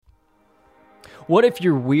What if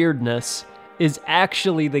your weirdness is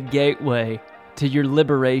actually the gateway to your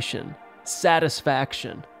liberation,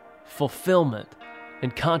 satisfaction, fulfillment,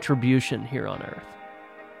 and contribution here on Earth?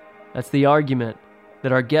 That's the argument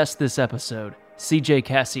that our guest this episode, CJ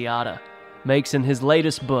Cassiotta, makes in his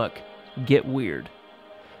latest book, Get Weird.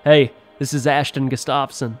 Hey, this is Ashton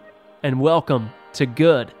Gustafson, and welcome to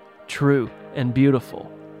Good, True, and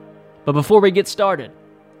Beautiful. But before we get started,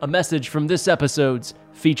 a message from this episode's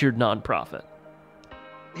featured nonprofit.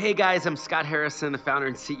 Hey guys, I'm Scott Harrison, the founder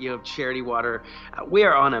and CEO of Charity Water. We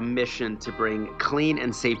are on a mission to bring clean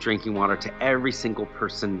and safe drinking water to every single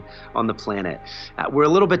person on the planet. We're a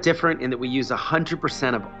little bit different in that we use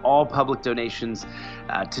 100% of all public donations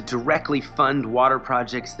to directly fund water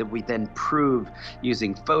projects that we then prove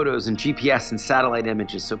using photos and GPS and satellite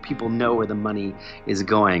images so people know where the money is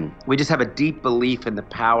going. We just have a deep belief in the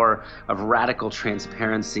power of radical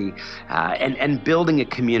transparency and building a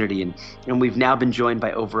community. And we've now been joined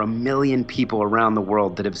by over 1 million people around the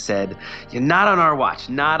world that have said, not on our watch,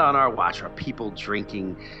 are people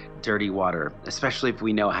drinking dirty water, especially if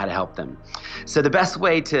we know how to help them. So the best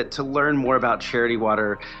way to learn more about Charity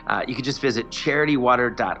Water, you can just visit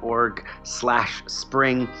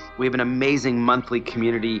charitywater.org/spring. We have an amazing monthly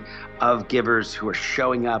community of givers who are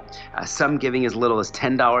showing up, some giving as little as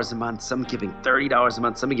 $10 a month, some giving $30 a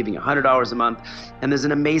month, some are giving $100 a month. And there's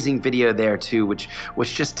an amazing video there too, which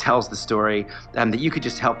just tells the story that you could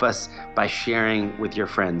just help us by sharing with your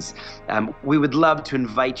friends. We would love to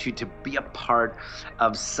invite you to be a part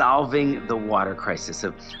of solving the water crisis,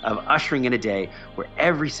 of ushering in a day where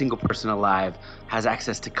every single person alive has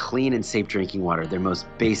access to clean and safe drinking water, their most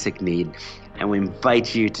basic need. And we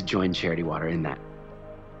invite you to join Charity Water in that.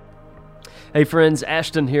 Hey friends,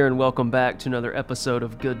 Ashton here, and welcome back to another episode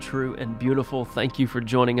of Good, True, and Beautiful. Thank you for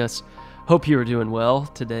joining us. Hope you are doing well.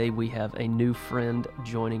 Today we have a new friend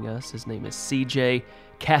joining us. His name is CJ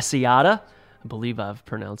Cassiotta. I believe I've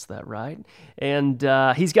pronounced that right. And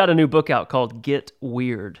he's got a new book out called Get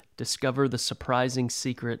Weird, Discover the Surprising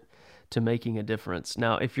Secret to Making a Difference.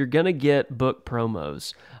 Now, if you're going to get book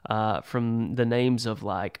promos from the names of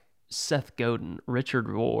like Seth Godin, Richard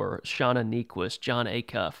Rohr, Shauna Niequist, John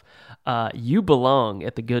Acuff, you belong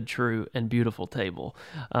at the Good, True, and Beautiful table.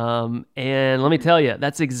 And let me tell you,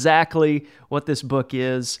 that's exactly what this book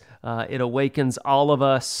is. It awakens all of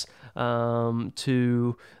us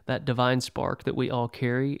to that divine spark that we all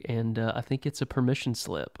carry, and I think it's a permission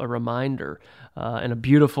slip, a reminder, and a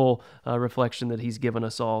beautiful reflection that he's given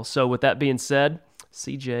us all. So with that being said,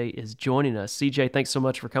 CJ is joining us. CJ, thanks so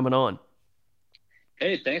much for coming on.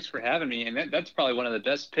 Hey, thanks for having me. And that's probably one of the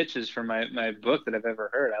best pitches for my book that I've ever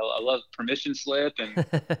heard. I love Permission Slip and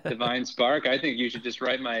Divine Spark. I think you should just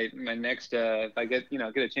write my next, if I get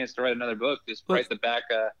a chance to write another book, just write the back,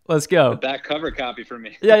 let's go. The back cover copy for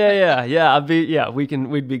me. Yeah.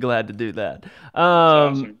 We'd be glad to do that.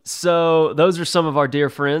 Awesome. So those are some of our dear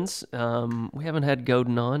friends. We haven't had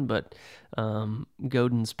Godin on, but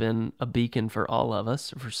Godin's been a beacon for all of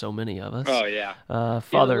us, for so many of us. Oh yeah.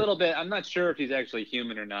 Father, he's a little bit, I'm not sure if he's actually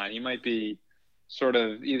human or not. He might be sort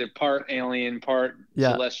of either part alien, part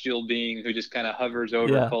celestial being who just kind of hovers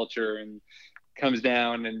over culture and comes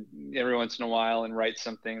down and every once in a while and writes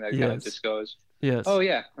something that kind of just goes, yes. Oh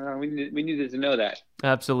yeah, we needed to know that.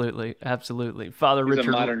 Absolutely. Father He's Richard,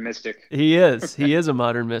 a modern mystic. He is a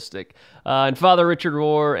modern mystic. And Father Richard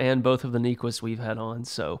Rohr and both of the Niequists we've had on.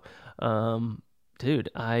 So, dude,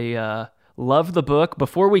 I love the book.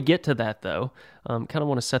 Before we get to that, though, kind of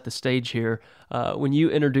want to set the stage here. When you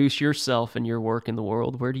introduce yourself and your work in the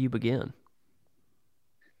world, where do you begin?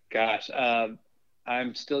 Gosh,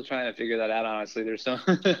 I'm still trying to figure that out. Honestly, there's some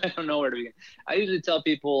I don't know where to begin. I usually tell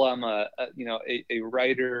people I'm a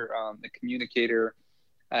writer, a communicator.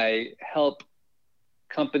 I help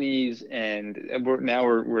companies, and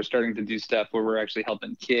we're starting to do stuff where we're actually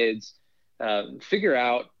helping kids figure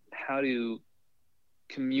out how to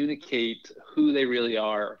communicate who they really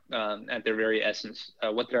are at their very essence,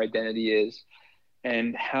 what their identity is,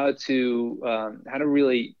 and how to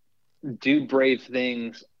really do brave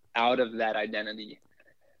things out of that identity.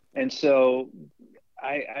 And so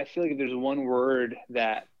I feel like if there's one word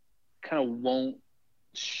that kind of won't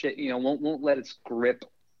let its grip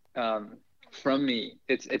from me,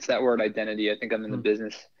 it's that word identity. I think I'm in the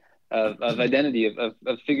business of identity, of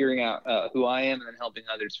figuring out who I am and then helping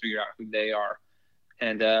others figure out who they are.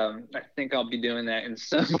 And I think I'll be doing that in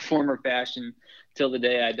some form or fashion till the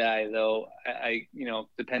day I die, though I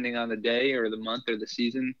depending on the day or the month or the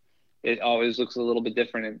season, it always looks a little bit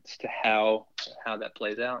different as to how that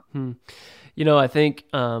plays out. I think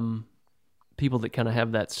people that kind of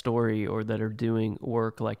have that story or that are doing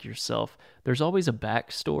work like yourself, there's always a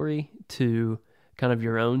backstory to kind of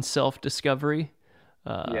your own self-discovery,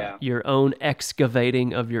 Yeah. your own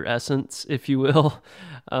excavating of your essence, if you will.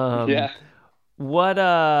 Um, Yeah. what,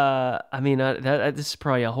 I mean, this is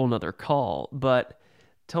probably a whole nother call, but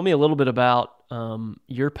tell me a little bit about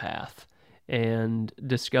your path and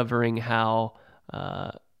discovering how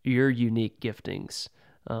your unique giftings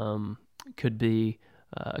could be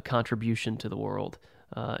a contribution to the world.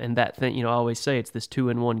 And that thing, I always say it's this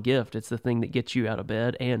 2-in-1 gift. It's the thing that gets you out of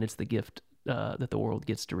bed, and it's the gift that the world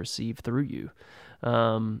gets to receive through you.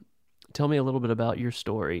 Tell me a little bit about your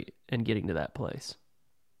story and getting to that place.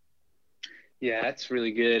 Yeah, that's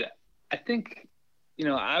really good. I think,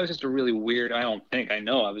 I was just a really weird, I don't think I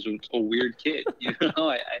know, I was a weird kid.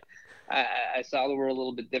 I saw the world a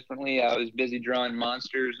little bit differently. I was busy drawing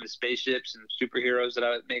monsters and spaceships and superheroes that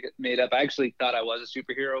I made up. I actually thought I was a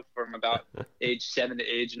superhero from about age 7 to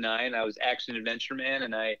age 9. I was action adventure man,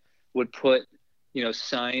 and I would put,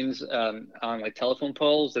 signs on like telephone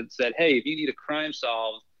poles that said, "Hey, if you need a crime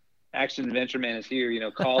solved, action adventure man is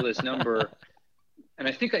here. Call this number." And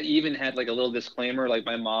I think I even had like a little disclaimer, like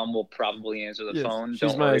my mom will probably answer the Yes, phone. she's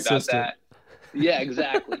Don't my worry about assistant. that. Yeah,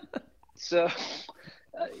 exactly. So,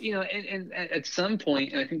 and at some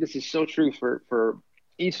point, and I think this is so true for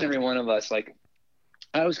each and every one of us, like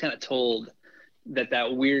I was kind of told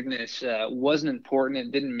that weirdness wasn't important,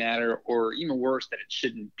 it didn't matter, or even worse, that it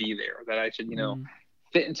shouldn't be there, that I should,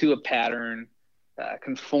 fit into a pattern,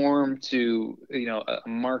 conform to, a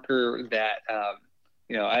marker that,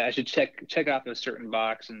 I should check off a certain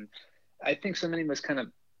box. And I think so many of us kind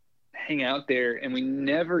of hang out there and we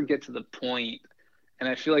never get to the point. And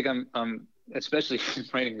I feel like I'm especially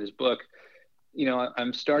writing this book,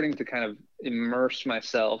 I'm starting to kind of immerse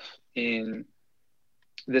myself in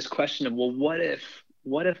this question of, well, what if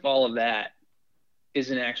all of that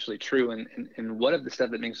isn't actually true? And what if the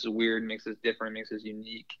stuff that makes us weird, makes us different, makes us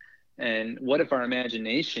unique? And what if our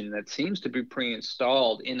imagination that seems to be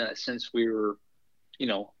pre-installed in us since we were,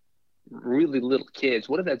 really little kids,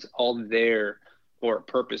 what if that's all there for a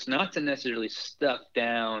purpose, not to necessarily stuff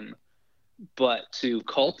down, but to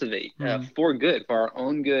cultivate for good, for our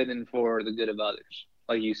own good and for the good of others,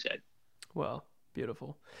 like you said. Well,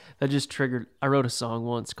 beautiful. That just triggered. I wrote a song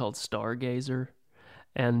once called Stargazer,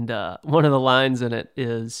 and one of the lines in it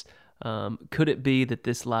is, could it be that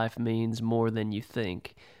this life means more than you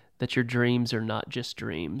think, that your dreams are not just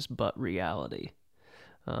dreams, but reality?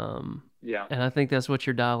 Yeah. And I think that's what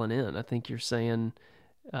you're dialing in. I think you're saying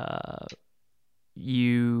some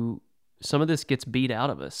of this gets beat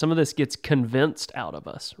out of us. Some of this gets convinced out of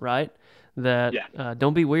us, right? That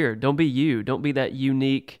don't be weird. Don't be you. Don't be that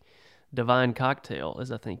unique divine cocktail,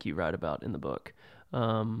 as I think you write about in the book.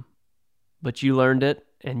 But you learned it,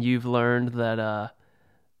 and you've learned that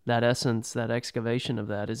that essence, that excavation of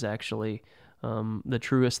that is actually the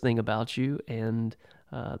truest thing about you and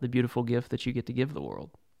the beautiful gift that you get to give the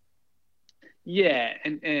world. Yeah,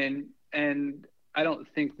 and I don't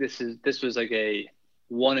think this was like a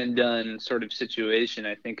one and done sort of situation.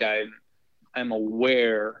 I think I'm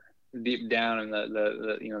aware deep down in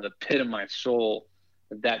the pit of my soul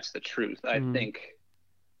that that's the truth. I think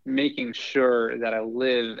making sure that I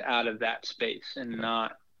live out of that space and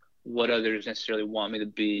not what others necessarily want me to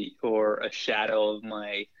be, or a shadow of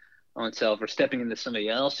my own self, or stepping into somebody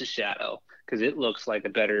else's shadow because it looks like a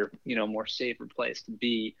better, more safer place to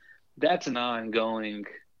be. That's an ongoing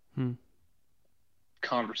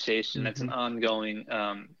conversation. That's an ongoing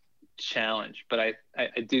challenge. But I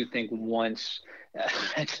do think once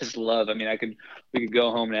I just love, I mean, we could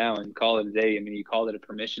go home now and call it a day. I mean, you called it a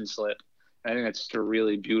permission slip. I think that's just a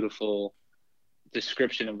really beautiful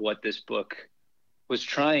description of what this book was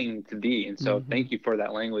trying to be. And so thank you for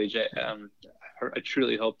that language. I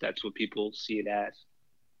truly hope that's what people see it as.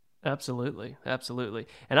 Absolutely. Absolutely.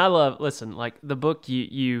 And I love, listen, like the book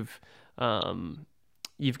you've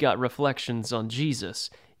got reflections on Jesus.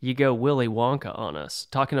 You go Willy Wonka on us,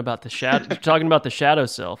 talking about the shadow, talking about the shadow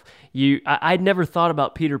self. I'd never thought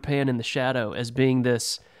about Peter Pan in the shadow as being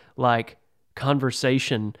this like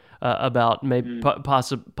conversation about maybe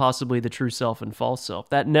possibly the true self and false self.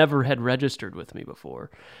 That never had registered with me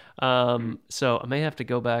before. So I may have to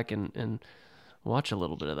go back and watch a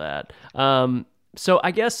little bit of that. So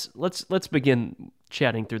I guess let's begin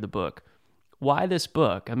chatting through the book. Why this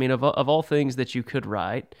book? I mean, of all things that you could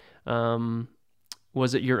write,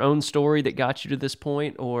 was it your own story that got you to this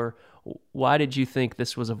point, or why did you think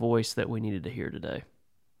this was a voice that we needed to hear today?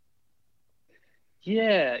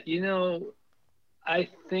 Yeah, I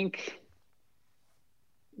think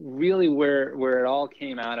really where it all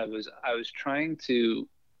came out of was I was trying to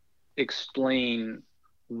explain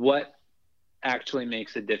what actually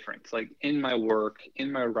makes a difference, like in my work,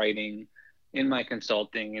 in my writing, in my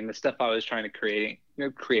consulting and the stuff I was trying to create,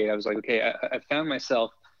 I was like, okay, I found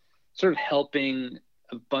myself sort of helping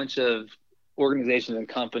a bunch of organizations and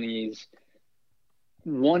companies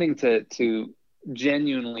wanting to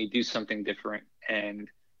genuinely do something different and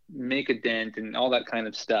make a dent and all that kind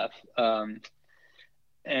of stuff.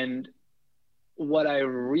 And what I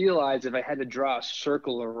realized, if I had to draw a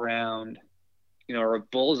circle around, or a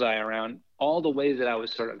bullseye around all the ways that I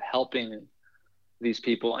was sort of helping these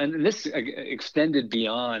people, and this extended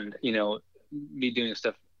beyond, me doing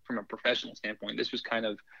stuff from a professional standpoint. This was kind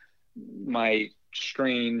of my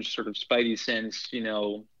strange sort of spidey sense,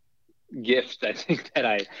 gift, I think, that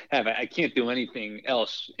I have. I can't do anything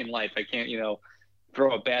else in life. I can't,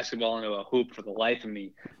 throw a basketball into a hoop for the life of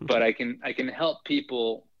me, but I can help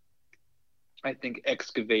people, I think,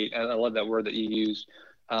 excavate. I love that word that you use,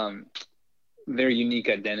 their unique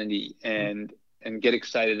identity and get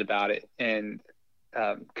excited about it and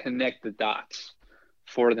connect the dots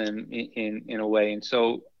for them in a way. And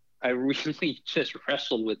so I really just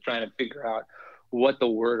wrestled with trying to figure out what the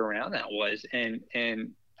word around that was. And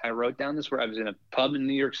I wrote down this word. I was in a pub in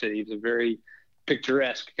New York City. It was a very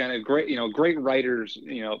picturesque, kind of great, great writers,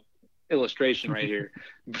 illustration right here.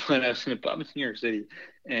 But I was in a pub in New York City,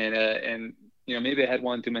 and maybe I had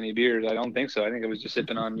one too many beers. I don't think so. I think I was just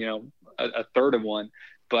sipping on, a third of one.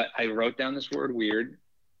 But I wrote down this word weird,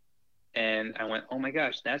 and I went, oh my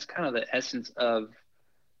gosh, that's kind of the essence of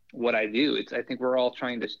what I do. I think we're all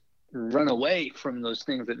trying to run away from those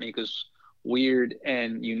things that make us weird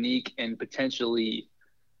and unique and potentially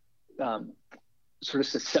sort of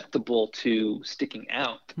susceptible to sticking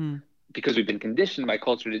out because we've been conditioned by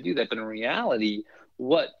culture to do that. But in reality,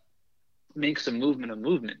 what makes a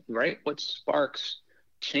movement, right? What sparks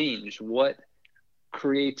change? What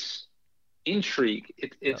creates intrigue?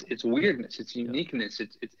 It's weirdness, it's uniqueness,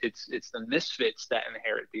 it's the misfits that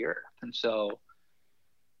inherit the earth. And so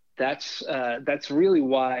that's really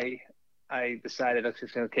why I decided,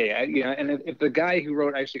 okay, and if the guy who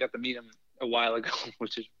wrote, I actually got to meet him a while ago,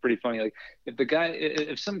 which is pretty funny. Like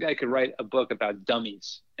if some guy could write a book about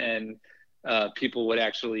dummies and people would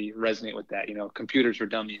actually resonate with that, computers for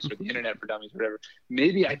dummies or the internet for dummies, whatever,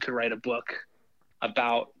 maybe I could write a book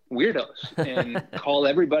about weirdos and call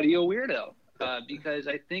everybody a weirdo. Because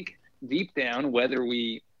I think deep down, whether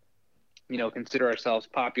we, consider ourselves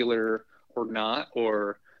popular or not,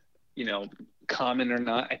 or, common or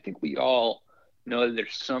not, I think we all know that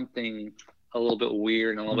there's something a little bit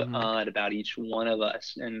weird and a little bit odd about each one of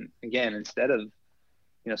us. And again, instead of,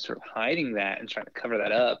 sort of hiding that and trying to cover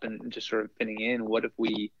that up and just sort of fitting in, what if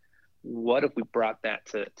we brought that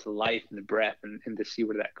to life and the breath and to see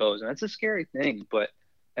where that goes? And that's a scary thing, but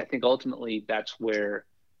I think ultimately that's where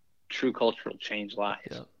true cultural change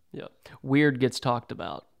lies. Yeah. Weird gets talked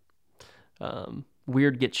about.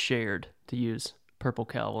 Weird gets shared, to use Purple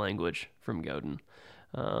Cow language from Godin.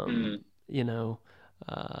 And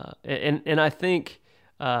I think,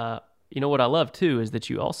 what I love too is that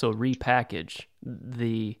you also repackage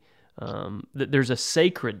that there's a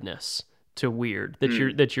sacredness to weird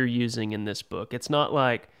that you're using in this book. It's not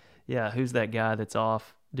like, who's that guy that's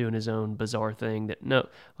off doing his own bizarre thing?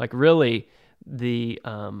 Like really the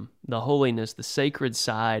holiness, the sacred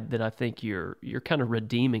side that I think you're kind of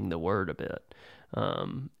redeeming the word a bit,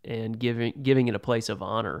 and giving it a place of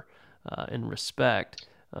honor and respect.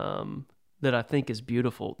 That I think is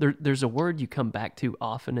beautiful. There's a word you come back to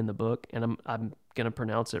often in the book, and I'm going to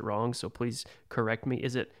pronounce it wrong, so please correct me.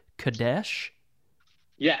 Is it Kadesh?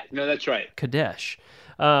 Yeah, no, that's right. Kadesh.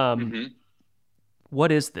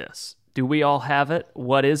 What is this? Do we all have it?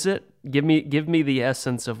 What is it? Give me the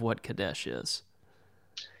essence of what Kadesh is.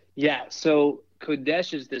 Yeah, so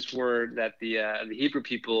Kodesh is this word that the Hebrew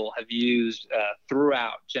people have used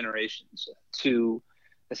throughout generations to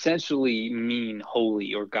essentially mean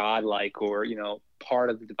holy or godlike, or part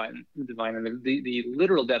of the divine. And the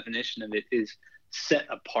literal definition of it is set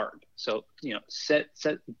apart. So set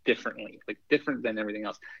differently, like different than everything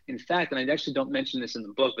else. In fact, and I actually don't mention this in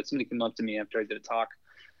the book, but somebody came up to me after I did a talk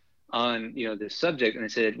on this subject, and I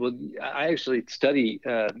said, well, I actually study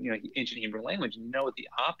ancient Hebrew language, and you know what the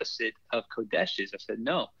opposite of Kodesh is? I said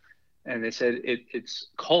no, and they said it's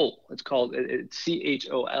Kol. It's called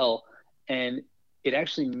Chol, and it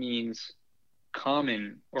actually means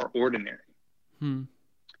common or ordinary.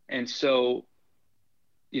 And so,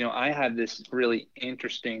 I had this really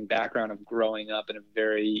interesting background of growing up in a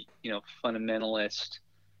very, fundamentalist,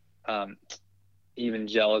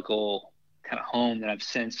 evangelical kind of home that I've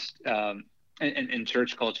since, and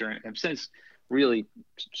church culture, and I've since really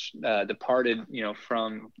departed,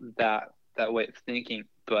 from that way of thinking.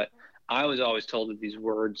 But I was always told that these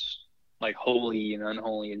words like holy and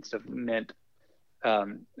unholy and stuff meant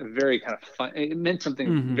very kind of fun. It meant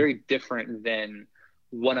something very different than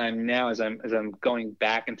what I'm now as I'm going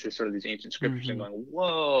back into sort of these ancient scriptures and going,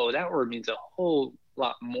 whoa, that word means a whole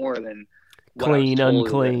lot more than what clean, I was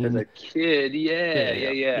told unclean as a kid.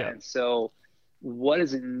 Yeah. And so what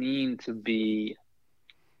does it mean to be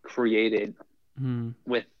created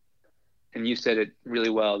with, and you said it really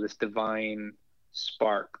well, this divine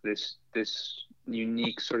spark, this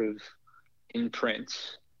unique sort of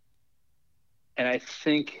imprint. And I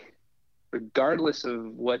think regardless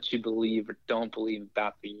of what you believe or don't believe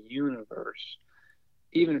about the universe,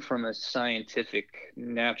 even from a scientific,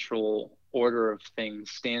 natural order of things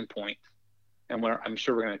standpoint, and I'm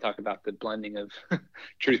sure we're going to talk about the blending of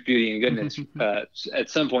truth, beauty, and goodness at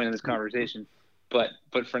some point in this conversation. But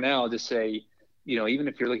for now, I'll just say, even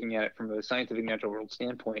if you're looking at it from a scientific, natural world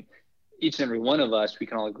standpoint, each and every one of us, we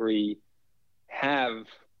can all agree, have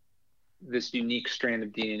this unique strand of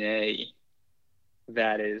DNA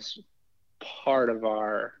that is part of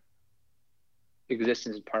our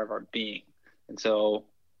existence and part of our being. And so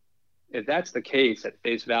if that's the case at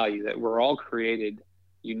face value, that we're all created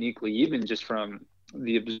uniquely, even just from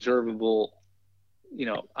the observable,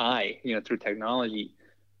 eye, through technology,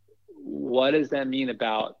 what does that mean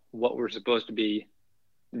about what we're supposed to be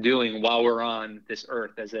doing while we're on this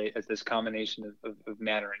earth as this combination of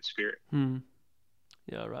matter and spirit?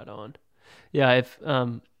 Yeah, right on. Yeah, if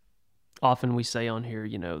often we say on here,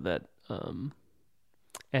 that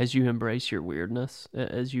as you embrace your weirdness,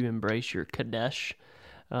 as you embrace your Kadesh,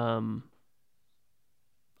 a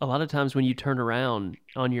lot of times when you turn around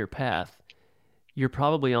on your path, you're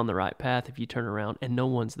probably on the right path if you turn around and no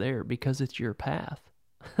one's there, because it's your path.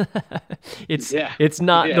 It's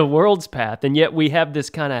not the world's path, and yet we have this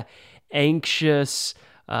kind of anxious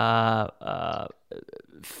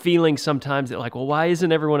feeling sometimes that, like, well, why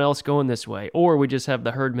isn't everyone else going this way? Or we just have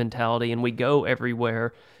the herd mentality and we go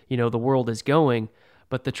everywhere the world is going.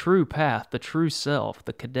 But the true path, the true self,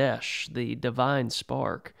 the Kadesh, the divine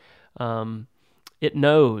spark, it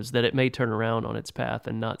knows that it may turn around on its path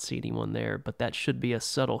and not see anyone there, but that should be a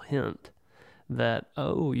subtle hint that,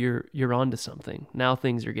 oh, you're onto something. Now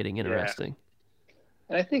things are getting interesting.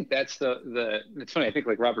 And I think that's it's funny. I think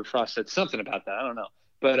like Robert Frost said something about that. I don't know.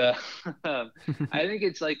 But I think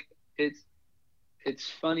it's like, it's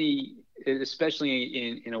funny,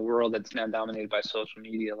 especially in a world that's now dominated by social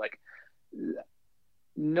media. Like,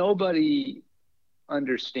 nobody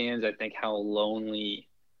understands, I think, how lonely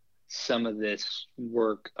some of this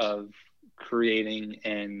work of creating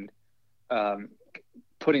and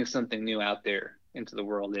putting something new out there into the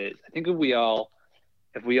world is. I think if we all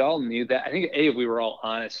knew that, I think if we were all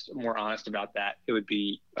more honest about that, it would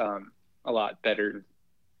be a lot better.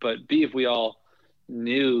 But B, if we all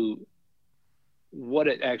knew what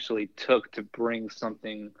it actually took to bring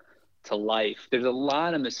something to life. There's a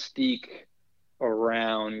lot of mystique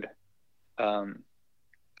around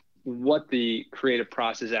what the creative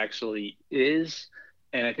process actually is.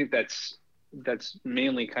 And I think that's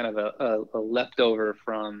mainly kind of a leftover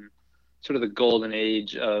from sort of the golden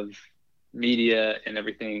age of media and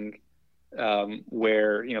everything,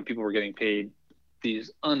 where, people were getting paid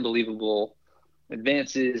these unbelievable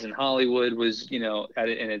advances, and Hollywood was, in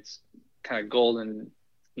its kind of golden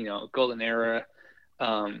era.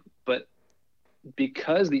 But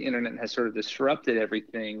because the internet has sort of disrupted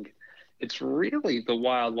everything, it's really the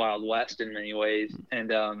wild, wild west in many ways.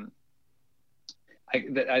 And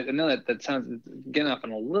I know that sounds, getting off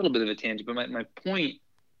on a little bit of a tangent, but my point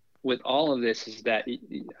with all of this is that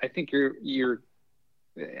I think you're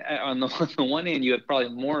on the one hand, you have probably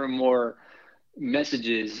more and more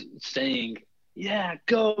messages saying, yeah,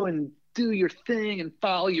 go and do your thing and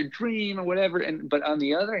follow your dream or whatever. But on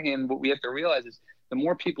the other hand, what we have to realize is the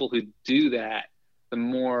more people who do that, the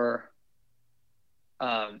more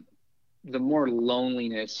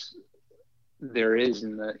loneliness there is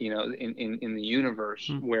in the, in the universe,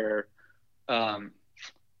 where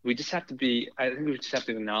we just have to be, I think we just have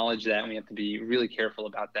to acknowledge that, and we have to be really careful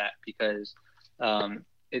about that, because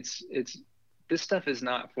it's this stuff is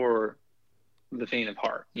not for the faint of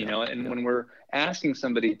heart, and when we're asking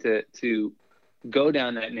somebody to go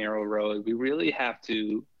down that narrow road, we really have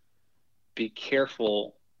to be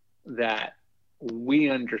careful that we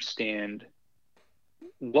understand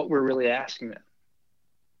what we're really asking them.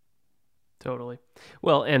 Totally.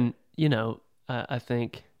 Well, and I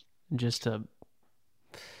think just to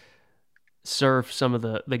surf some of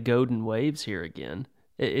the golden waves here again,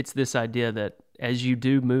 it's this idea that as you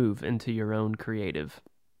do move into your own creative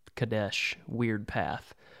Kadesh weird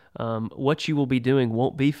path, what you will be doing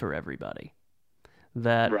won't be for everybody.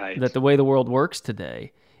 That the way the world works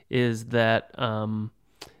today is that,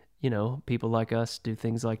 people like us do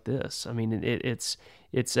things like this. I mean,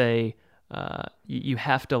 you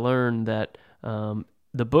have to learn that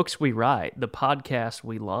the books we write, the podcasts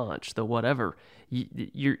we launch, the whatever,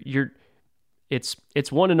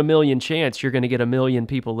 it's 1 in a million chance you're going to get 1 million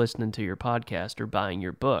people listening to your podcast or buying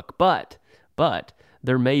your book. But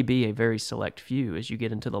there may be a very select few as you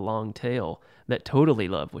get into the long tail that totally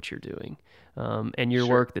love what you're doing. And your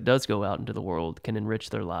work that does go out into the world can enrich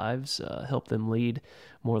their lives, help them lead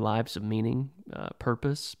more lives of meaning,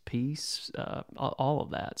 purpose, peace, all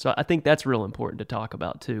of that. So I think that's real important to talk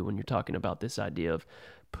about too when you're talking about this idea of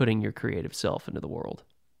putting your creative self into the world.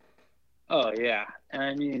 Oh, yeah. And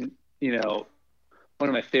I mean, one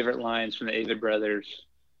of my favorite lines from the Avett Brothers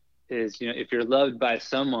is, if you're loved by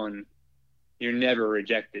someone, you're never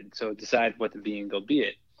rejected. So decide what to be and go be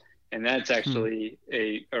it. And that's actually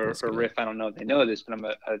a riff. I don't know if they know this, but I'm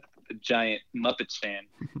a giant Muppets fan.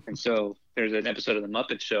 And so there's an episode of the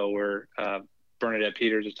Muppet Show where Bernadette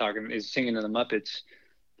Peters is singing to the Muppets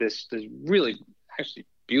this really actually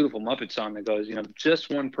beautiful Muppet song that goes, just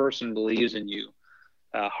one person believes in you,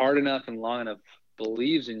 hard enough and long enough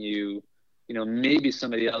believes in you, maybe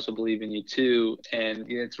somebody else will believe in you too. And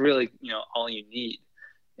it's really, all you need.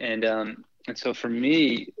 And so for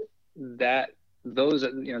me, that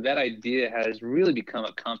idea has really become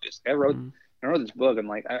a compass. I wrote this book. I'm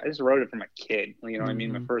like, I just wrote it for my kid. I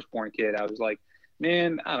mean, my firstborn kid. I was like,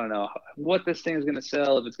 man, I don't know what this thing is going to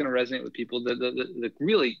sell, if it's going to resonate with people. The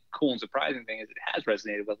really cool and surprising thing is it has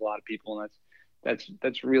resonated with a lot of people, and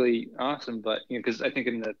that's really awesome. But because I think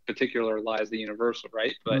in the particular lies the universal,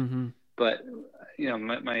 right? But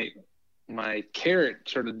my carrot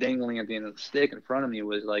sort of dangling at the end of the stick in front of me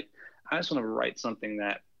was like, I just want to write something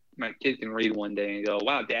that my kid can read one day and go,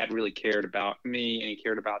 wow, Dad really cared about me, and he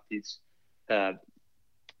cared about these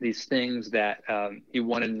things that he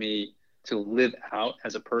wanted me to live out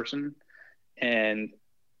as a person. And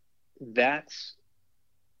that's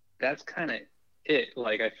kind of it.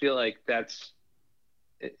 Like, I feel like that's,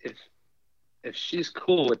 if she's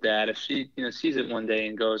cool with that, if she sees it one day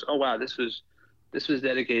and goes, oh wow, this was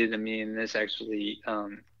dedicated to me, and this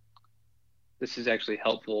is actually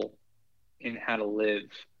helpful in how to live,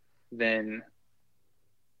 then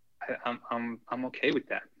I'm okay with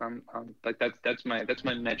that. I'm like, that's my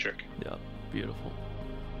metric. Yeah, beautiful.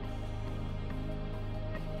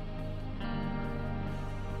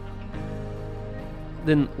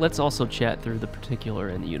 Then let's also chat through the particular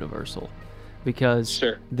and the universal, because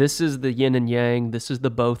this is the yin and yang. This is the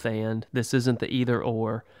both and. This isn't the either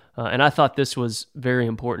or. And I thought this was very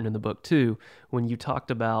important in the book too, when you talked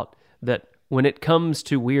about that. When it comes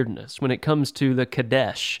to weirdness, when it comes to the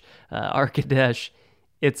Kadesh, our Kadesh,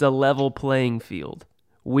 it's a level playing field.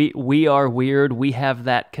 We are weird. We have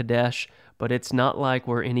that Kadesh, but it's not like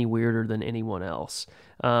we're any weirder than anyone else.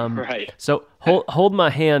 Right. So hold my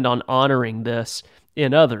hand on honoring this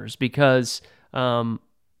in others, because the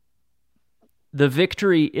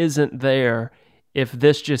victory isn't there if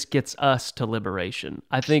this just gets us to liberation.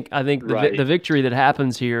 I think the victory that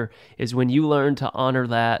happens here is when you learn to honor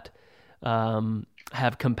that,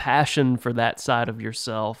 have compassion for that side of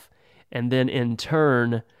yourself, and then in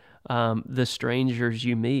turn, the strangers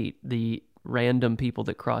you meet, the random people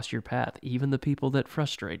that cross your path, even the people that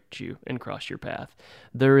frustrate you and cross your path.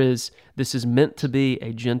 This is meant to be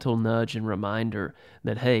a gentle nudge and reminder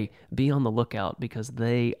that, hey, be on the lookout, because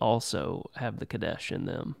they also have the Kadesh in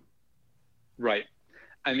them. Right.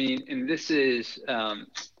 I mean, and this is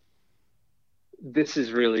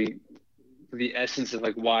really the essence of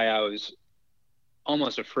like why I was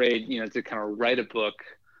almost afraid, to kind of write a book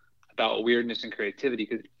about weirdness and creativity,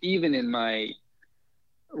 because even in my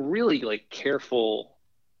really like careful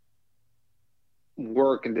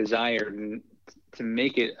work and desire to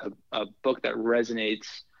make it a book that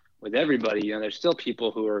resonates with everybody, there's still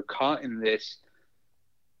people who are caught in this,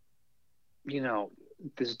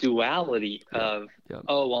 this duality of,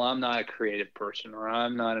 oh, well, I'm not a creative person, or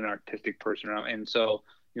I'm not an artistic person. And so,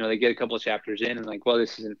 they get a couple of chapters in and like, well,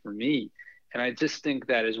 this isn't for me. And I just think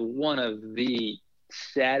that is one of the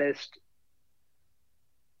saddest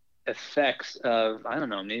effects of, I don't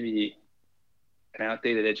know, maybe an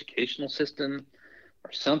outdated educational system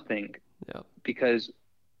or something. Yeah. Because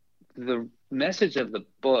the message of the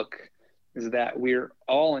book is that we're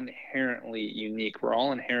all inherently unique. We're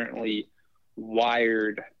all inherently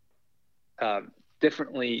wired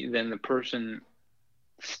differently than the person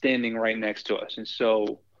standing right next to us. And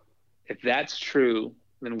so if that's true,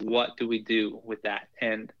 then what do we do with that?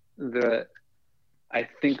 And I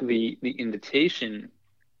think the invitation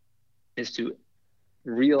is to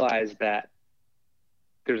realize that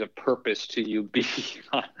there's a purpose to you being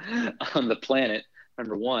on the planet,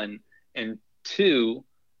 number one, and two,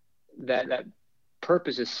 that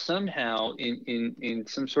purpose is somehow in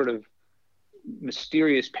some sort of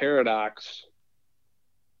mysterious paradox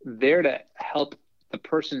there to help the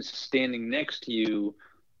person standing next to you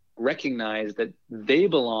recognize that they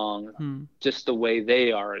belong just the way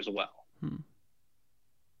they are as well.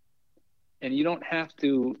 And you don't have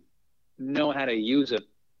to know how to use a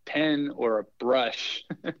pen or a brush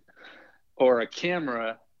or a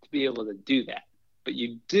camera to be able to do that. But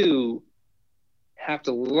you do have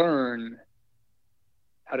to learn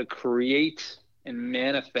how to create and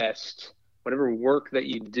manifest whatever work that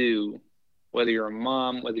you do, whether you're a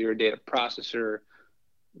mom, whether you're a data processor,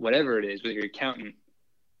 whatever it is, whether you're an accountant,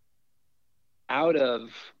 out of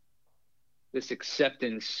this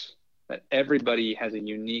acceptance that everybody has a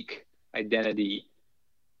unique identity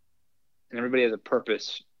and everybody has a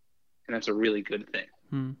purpose, and that's a really good thing.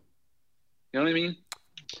 You know what I mean?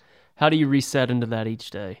 How do you reset into that each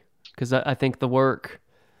day? Because I think the work,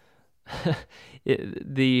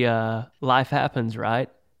 life happens, right?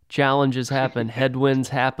 Challenges happen, headwinds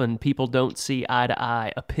happen, people don't see eye to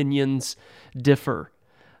eye, opinions differ.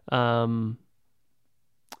 What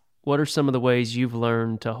are some of the ways you've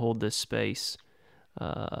learned to hold this space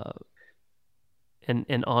and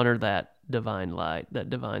honor that divine light, that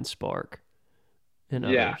divine spark in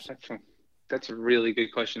others? Yeah, that's a really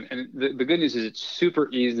good question. And the good news is it's super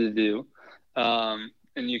easy to do.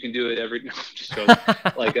 And you can do it every, no, just joking.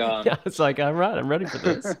 Like, yeah, it's like, all right, I'm ready for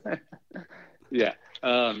this. Yeah.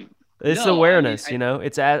 It's awareness, you know,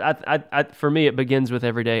 it's, for me, it begins with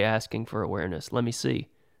every day asking for awareness. Let me see,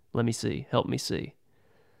 help me see.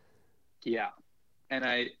 Yeah. And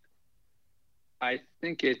I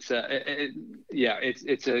think it's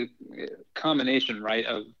it's a combination, right?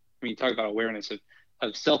 Of, when you talk about awareness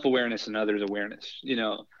of self-awareness and others' awareness. You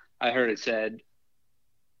know, I heard it said,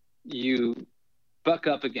 you buck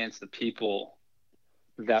up against the people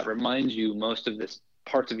that remind you most of this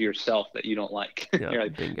parts of yourself that you don't like. Yeah, you're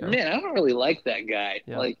like, bingo. Man, I don't really like that guy.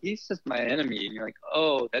 Yeah. Like, he's just my enemy. And you're like,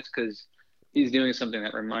 oh, that's because he's doing something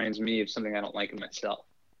that reminds me of something I don't like in myself.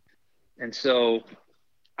 And so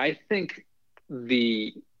I think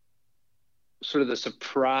the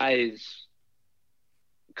surprise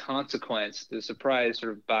consequence, the surprise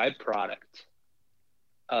sort of byproduct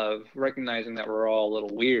of recognizing that we're all a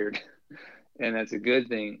little weird, and that's a good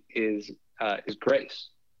thing, is grace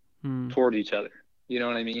toward each other. You know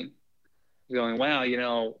what I mean? Going, wow, you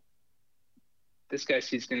know, this guy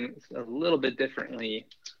sees things a little bit differently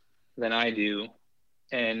than I do.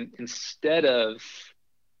 And instead of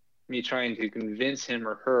me trying to convince him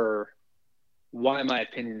or her why my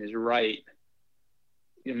opinion is right,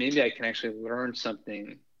 you know, maybe I can actually learn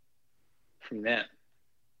something from them.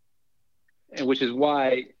 And which is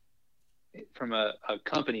why, from a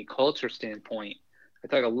company culture standpoint, I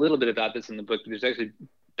talk a little bit about this in the book, but there's actually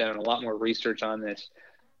been a lot more research on this.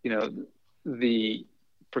 You know, the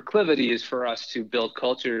proclivity is for us to build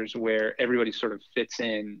cultures where everybody sort of fits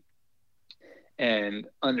in and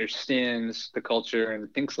understands the culture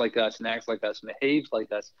and thinks like us and acts like us and behaves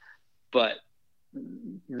like us. But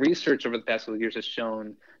research over the past couple of years has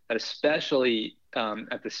shown that, especially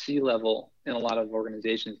at the C-level in a lot of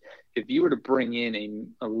organizations, if you were to bring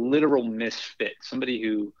in a literal misfit, somebody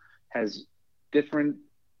who has different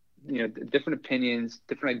opinions,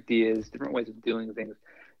 different ideas, different ways of doing things,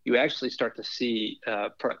 you actually start to see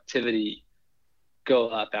productivity go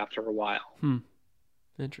up after a while.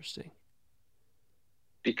 Interesting.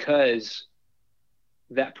 Because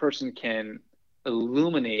that person can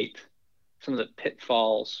illuminate some of the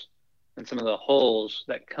pitfalls and some of the holes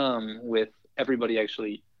that come with everybody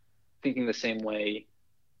actually thinking the same way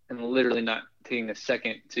and literally not taking a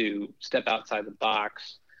second to step outside the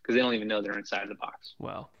box because they don't even know they're inside the box.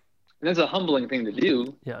 Wow. And that's a humbling thing to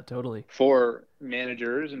do. Yeah, totally. For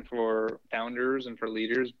managers and for founders and for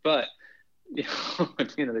leaders. But, you know, at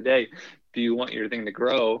the end of the day, do you want your thing to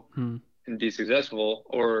grow and be successful,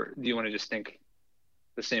 or do you want to just think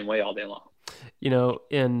the same way all day long? You know,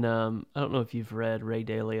 I don't know if you've read Ray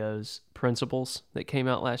Dalio's Principles that came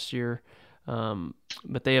out last year,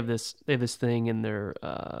 but they have this thing in their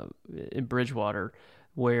in Bridgewater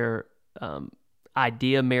where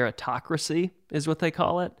idea meritocracy is what they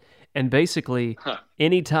call it, and basically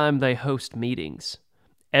anytime they host meetings,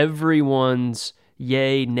 everyone's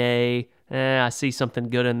yay, nay, I see something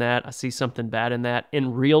good in that, I see something bad in that.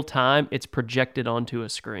 In real time, it's projected onto a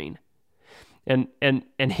screen. And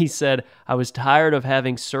he said, I was tired of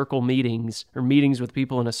having circle meetings or meetings with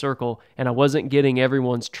people in a circle, and I wasn't getting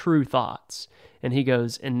everyone's true thoughts. And he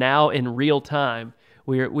goes, and now in real time,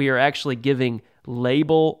 we are actually giving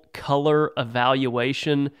label, color,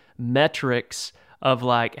 evaluation, metrics of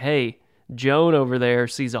like, hey, Joan over there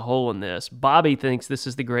sees a hole in this. Bobby thinks this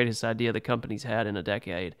is the greatest idea the company's had in a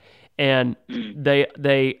decade. And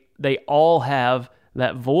they all have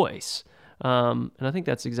that voice. And I think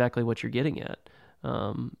that's exactly what you're getting at,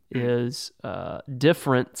 is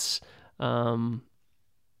difference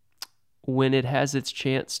when it has its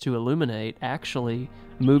chance to illuminate actually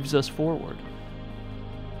moves us forward.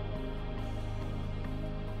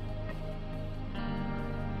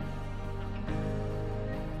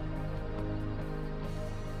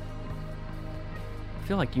 I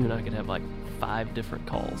feel like you and I could have like 5 different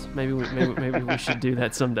calls. Maybe we should do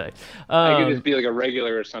that someday. I could just be like a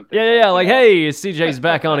regular or something. Yeah. Like, hey, CJ's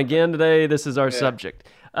back on again today. This is our subject.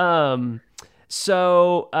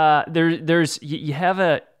 So there's you have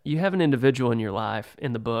an individual in your life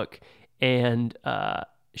in the book, and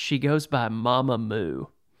she goes by Mama Moo.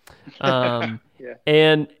 Yeah.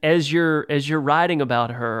 And as you're writing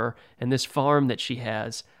about her and this farm that she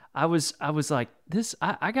has, I was like,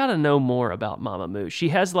 I got to know more about Mama Moo. She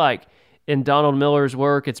has, like, in Donald Miller's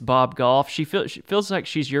work, it's Bob Goff. She feels like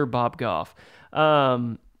she's your Bob Goff.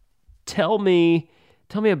 Tell me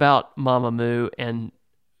about Mama Moo and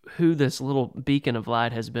who this little beacon of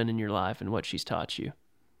light has been in your life and what she's taught you.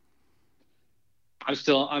 I'm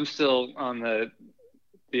still on the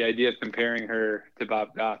idea of comparing her to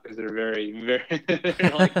Bob Goff, because they're very, very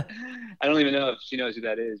they're like, I don't even know if she knows who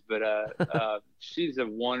that is, but she's a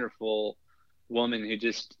wonderful woman who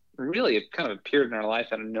just really kind of appeared in our life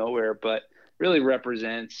out of nowhere, but really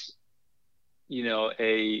represents, an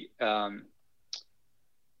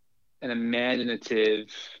imaginative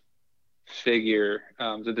figure.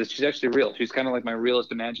 So she's actually real. She's kind of like my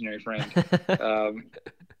realist imaginary friend.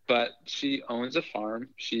 But she owns a farm.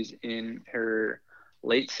 She's in her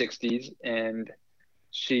late 60s, and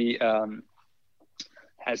she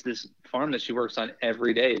has this farm that she works on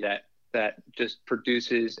every day that just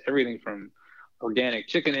produces everything from organic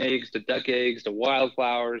chicken eggs to duck eggs to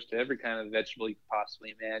wildflowers to every kind of vegetable you could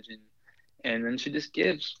possibly imagine. And then she just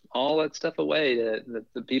gives all that stuff away to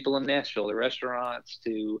the people in Nashville, the restaurants,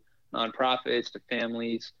 to nonprofits, to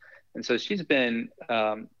families. And so she's been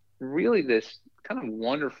really this kind of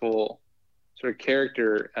wonderful sort of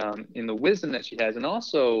character in the wisdom that she has, and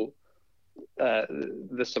also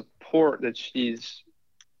the support that she's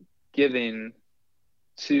giving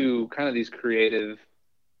to kind of these creative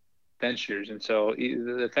ventures. And so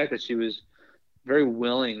the fact that she was very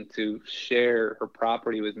willing to share her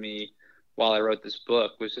property with me while I wrote this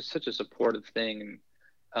book was just such a supportive thing.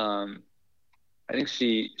 And I think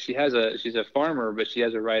she's a farmer, but she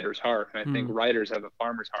has a writer's heart. And I think writers have a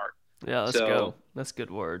farmer's heart. Yeah, let's go. That's a good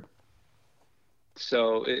word.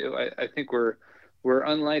 So I think we're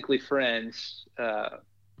unlikely friends,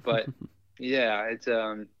 but yeah, it's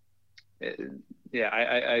I've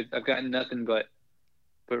gotten nothing but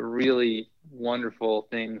really wonderful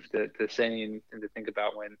things to say and to think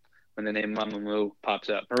about when the name Mama Moo pops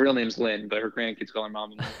up. Her real name's Lynn, but her grandkids call her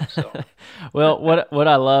Mama Moo. So. Well, what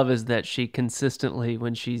I love is that she consistently,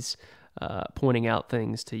 when she's pointing out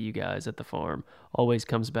things to you guys at the farm, always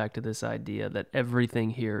comes back to this idea that everything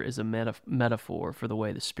here is a metaphor for the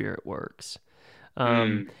way the Spirit works.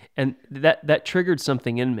 And that triggered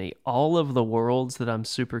something in me. All of the worlds that I'm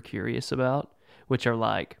super curious about, which are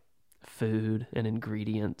like food and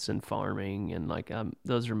ingredients and farming, and like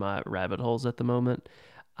those are my rabbit holes at the moment.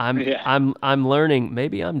 I'm learning,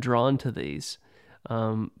 maybe I'm drawn to these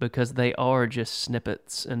because they are just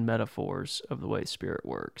snippets and metaphors of the way Spirit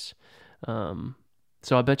works. So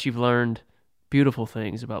I bet you've learned beautiful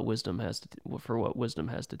things about what wisdom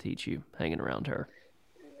has to teach you hanging around her.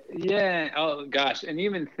 Yeah. Oh gosh. And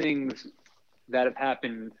even things that have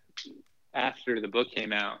happened after the book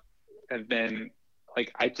came out have been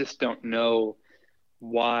like, I just don't know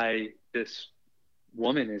why this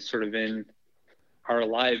woman is sort of in our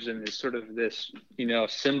lives and is sort of this,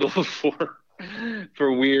 symbol for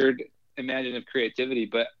weird imaginative creativity.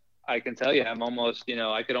 But I can tell you, I'm almost,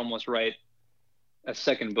 I could almost write a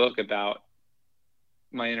second book about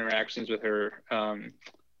my interactions with her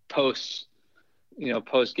post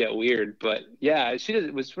Get Weird. But yeah,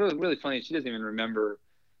 it was really, really funny. She doesn't even remember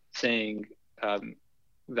saying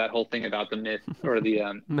that whole thing about the myth or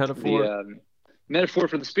the metaphor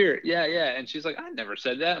for the Spirit. Yeah. And she's like, I never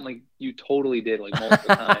said that. I'm like, you totally did, like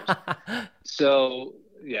multiple times. So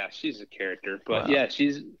yeah, she's a character. But wow. Yeah,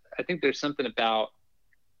 I think there's something about,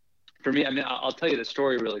 for me, I mean, I'll tell you the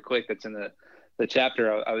story really quick that's in the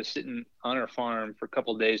chapter. I was sitting on our farm for a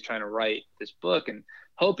couple of days trying to write this book and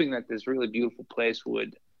hoping that this really beautiful place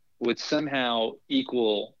would somehow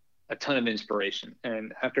equal a ton of inspiration.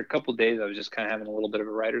 And after a couple of days, I was just kind of having a little bit of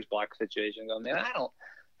a writer's block situation. Going, man,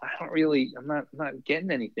 I'm not getting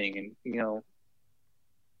anything. And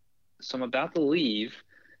so I'm about to leave,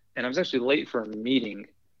 and I was actually late for a meeting.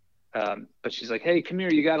 But she's like, hey, come here,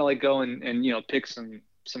 you got to like go and pick some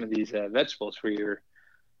of these vegetables for your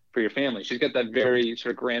family. She's got that very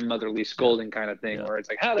sort of grandmotherly scolding kind of thing where it's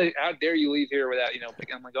like, how dare you leave here without,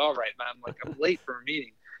 picking? I'm like, all right, man. I'm like, I'm late for a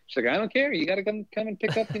meeting. She's like, I don't care. You got to come and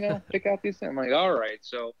pick up, pick out these things. I'm like, all right.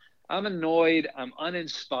 So I'm annoyed. I'm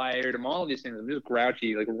uninspired. I'm all of these things. I'm just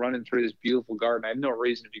grouchy, like running through this beautiful garden. I have no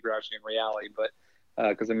reason to be grouchy in reality, but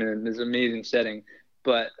because I'm in this amazing setting.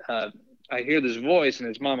 But I hear this voice, and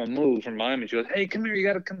it's Mama Moo from behind me. She goes, hey, come here. You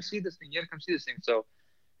got to come see this thing. You got to come see this thing. So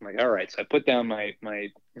I'm like, all right. So I put down my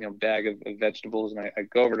bag of vegetables, and I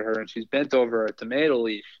go over to her, and she's bent over a tomato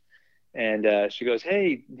leaf. And she goes,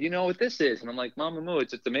 hey, do you know what this is? And I'm like, Mama Moo,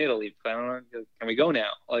 it's a tomato leaf. I don't know. Can we go now?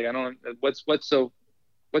 Like, I don't know. What's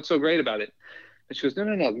so great about it? And she goes, no.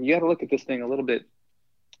 You got to look at this thing a little bit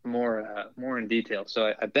more in detail.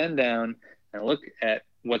 So I bend down and I look at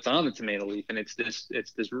what's on the tomato leaf. And it's this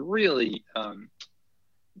really,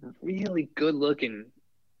 really good looking,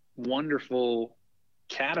 wonderful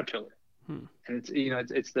caterpillar. And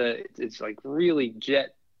it's like really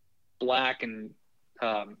jet black and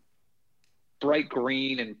bright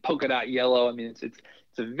green and polka dot yellow. I mean, it's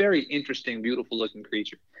a very interesting, beautiful looking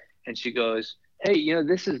creature. And she goes, hey,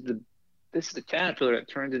 this is the caterpillar that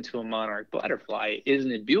turns into a monarch butterfly.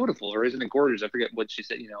 Isn't it beautiful, or isn't it gorgeous? I forget what she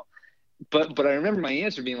said, but I remember my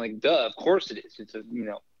answer being like, duh, of course it is. It's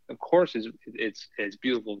of course it's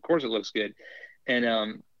beautiful. Of course it looks good.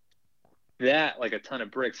 And that, like a ton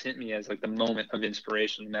of bricks, hit me as like the moment of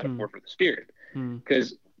inspiration, the metaphor for the spirit.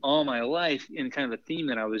 Because all my life, in kind of the theme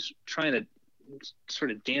that I was trying to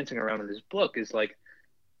sort of dancing around in this book, is like,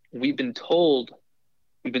 we've been sold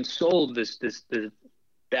this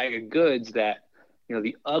bag of goods that,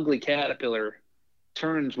 the ugly caterpillar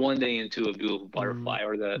turns one day into a beautiful butterfly,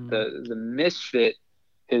 or the misfit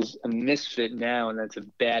is a misfit now, and that's a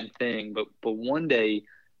bad thing. But one day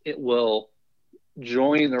it will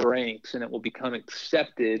join the ranks and it will become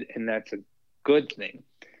accepted, and that's a good thing.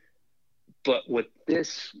 But what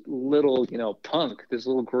this little, punk, this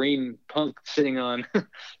little green punk sitting on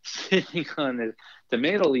the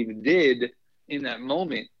tomato leaf did in that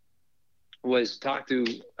moment was talk to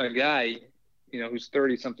a guy, who's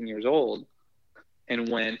 30 something years old, and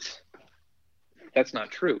went, that's not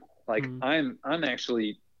true. Like, I'm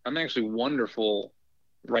actually wonderful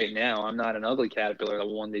right now. I'm not an ugly caterpillar that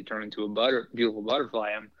will one day turn into a beautiful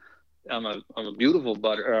butterfly. I'm a beautiful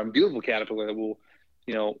beautiful caterpillar that will,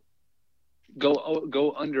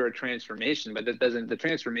 go under a transformation, but the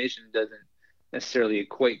transformation doesn't necessarily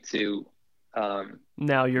equate to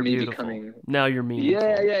now you're beautiful. Now you're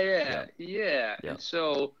meaningful. Yeah. And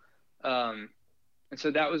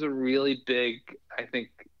so that was a really big, I think,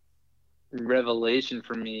 revelation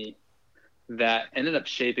for me that ended up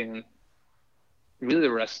shaping really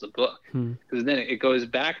the rest of the book. Because then it goes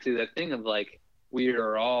back to that thing of like, we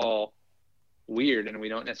are all weird, and we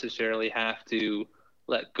don't necessarily have to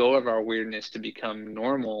let go of our weirdness to become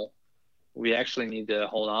normal. We actually need to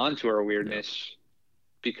hold on to our weirdness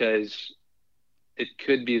because it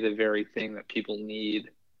could be the very thing that people need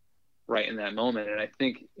right in that moment. And I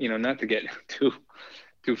think, not to get too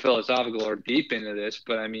philosophical or deep into this,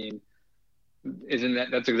 but I mean,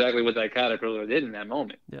 that's exactly what that caterpillar did in that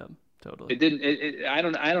moment. Yeah, totally. It didn't, I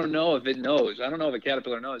don't know if it knows. I don't know if a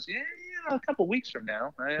caterpillar knows. Yeah, a couple weeks from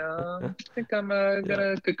now, I think I'm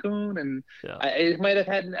gonna cocoon, and it might have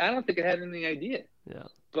had. I don't think it had any idea. Yeah.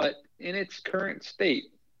 But in its current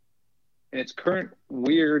state, in its current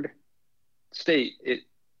weird state, it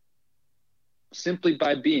simply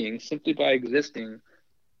by existing,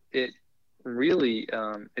 it really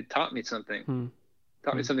it taught me something.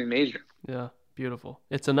 Taught me something major. Yeah, beautiful.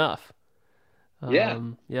 It's enough.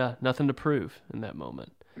 Yeah, nothing to prove in that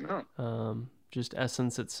moment. No. Just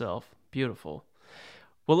essence itself. Beautiful.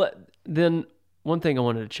 Well, then one thing I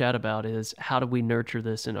wanted to chat about is how do we nurture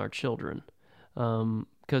this in our children?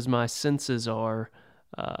 Because my senses are,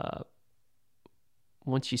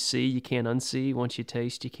 once you see, you can't unsee. Once you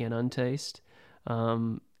taste, you can't untaste.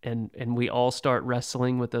 And we all start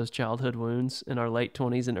wrestling with those childhood wounds in our late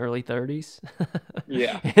 20s and early 30s.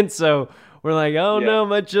 Yeah. And so we're like, oh no, I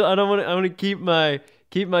want to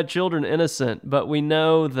keep my children innocent, but we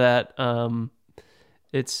know that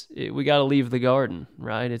we got to leave the garden,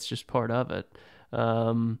 right? It's just part of it.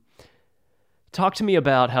 Talk to me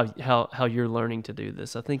about how you're learning to do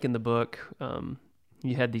this. I think in the book,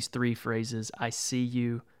 you had these 3 phrases: I see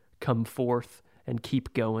you, come forth, and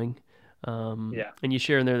keep going. And you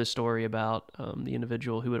share in there the story about the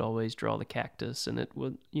individual who would always draw the cactus, and it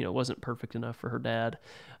wasn't perfect enough for her dad.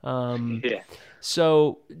 Yeah.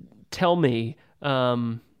 So tell me,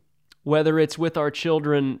 whether it's with our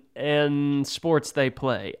children and sports they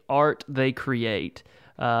play, art they create,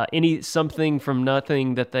 something from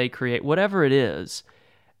nothing that they create, whatever it is,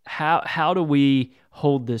 how do we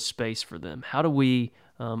hold this space for them? How do we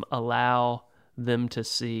allow them to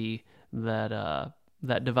see that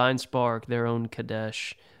that divine spark, their own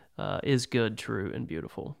Kadesh, is good, true, and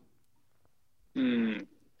beautiful?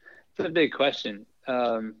 It's a big question.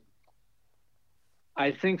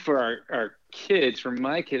 I think for our kids, for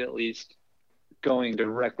my kid at least, going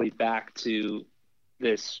directly back to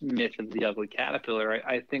this myth of the ugly caterpillar,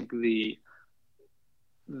 I think the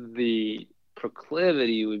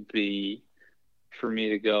proclivity would be for me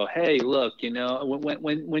to go, hey, look,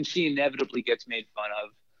 when she inevitably gets made fun of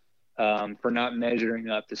for not measuring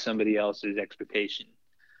up to somebody else's expectation,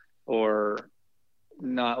 or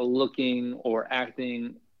not looking or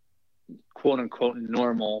acting quote unquote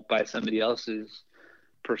normal by somebody else's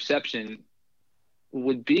perception,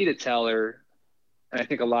 would be to tell her, and I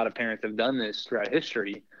think a lot of parents have done this throughout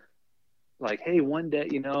history, like, hey, one day,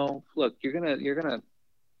 look, you're gonna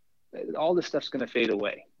all this stuff's gonna fade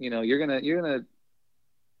away. You're gonna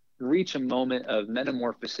reach a moment of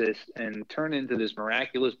metamorphosis and turn into this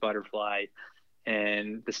miraculous butterfly,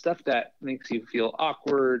 and the stuff that makes you feel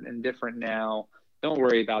awkward and different now, don't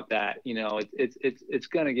worry about that. It's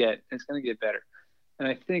gonna get better. And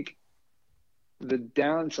I think the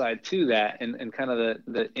downside to that, and kind of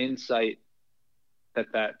the insight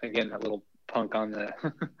that again, that little punk on the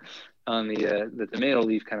on the tomato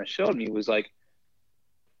leaf kind of showed me, was like,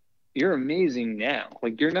 you're amazing now.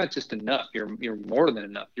 Like, you're not just enough. You're more than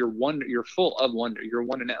enough. You're full of wonder. You're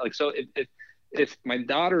wonder now. Like, so if my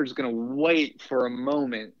daughter is gonna wait for a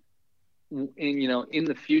moment in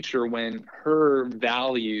the future when her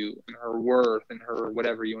value and her worth and her,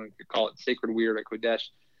 whatever you want to call it, sacred weird at Kodesh,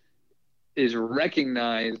 is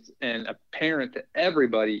recognized and apparent to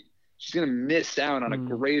everybody, she's going to miss out on a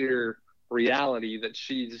greater reality, that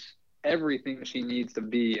she's everything she needs to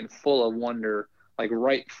be and full of wonder, like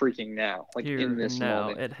right freaking now, like here in this now,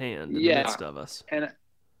 moment, at hand, in the midst of us. And I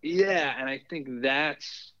think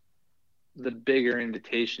that's the bigger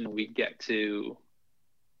invitation we get to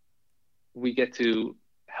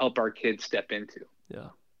help our kids step into. Yeah.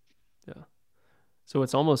 So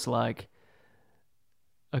it's almost like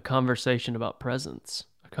a conversation about presence,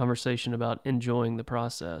 a conversation about enjoying the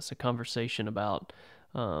process, a conversation about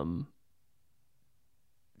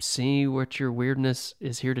see what your weirdness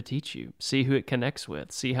is here to teach you, see who it connects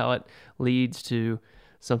with, see how it leads to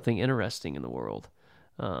something interesting in the world.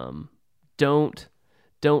 Don't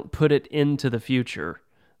put it into the future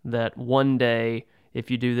that one day, if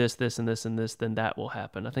you do this, this, and this, and this, then that will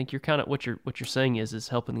happen. I think you're kind of what you're saying is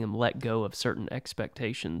helping them let go of certain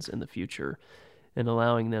expectations in the future, and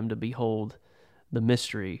allowing them to behold the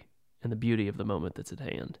mystery and the beauty of the moment that's at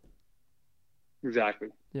hand. Exactly.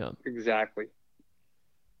 Yeah. Exactly.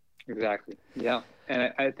 Yeah.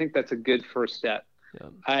 And I think that's a good first step. Yeah.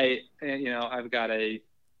 I've got a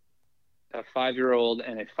 5-year-old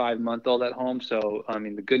and a 5-month-old at home. So, I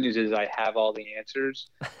mean, the good news is I have all the answers.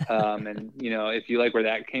 And, if you like where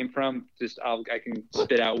that came from, I can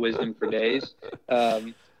spit out wisdom for days.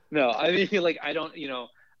 No, I mean, like, I don't,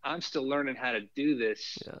 I'm still learning how to do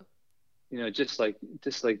this, just like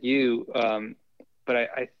you. But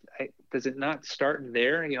I does it not start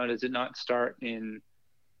there? Does it not start in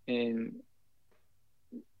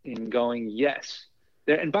going, yes.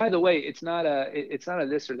 There, and by the way, it's not a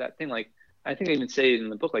this or that thing. Like, I think I even say it in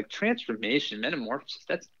the book, like, transformation, metamorphosis,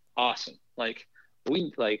 that's awesome. Like,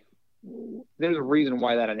 there's a reason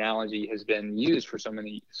why that analogy has been used for so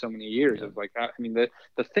many years. Of like, I mean, the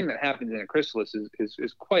thing that happens in a chrysalis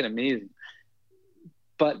is quite amazing.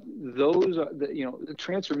 But those are the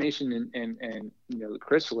transformation and the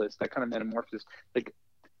chrysalis, that kind of metamorphosis, like,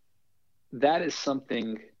 that is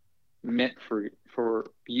something meant for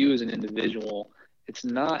you as an individual. It's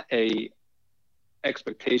not a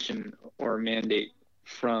expectation or a mandate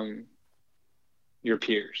from your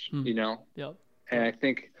peers, Yep. And I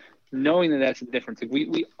think knowing that that's the difference. Like,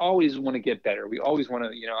 we always want to get better. We always want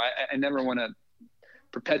to, I never want to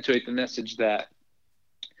perpetuate the message that,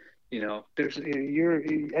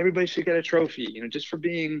 everybody should get a trophy, just for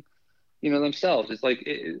being, themselves. It's like,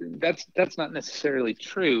 that's not necessarily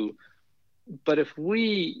true. But if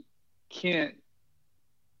we can't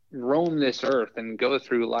roam this earth and go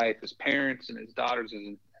through life as parents and as daughters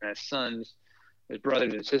and as sons, as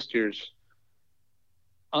brothers and sisters,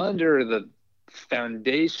 under the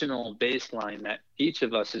foundational baseline that each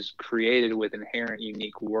of us is created with inherent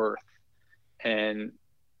unique worth, and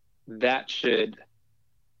that should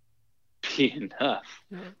be enough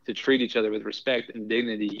to treat each other with respect and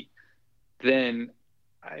dignity, then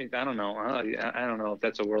I don't know. I don't know if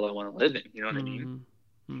that's a world I want to live in. You know what I mean?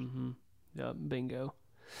 Mm-hmm. Yeah, bingo.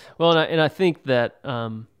 Well, and I think that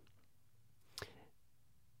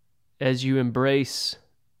as you embrace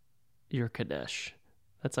your Kadesh,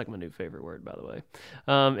 that's like my new favorite word, by the way.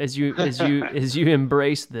 As you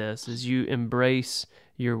embrace this, as you embrace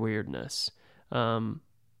your weirdness,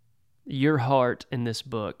 your heart in this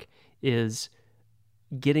book is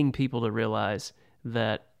getting people to realize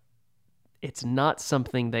that it's not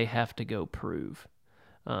something they have to go prove.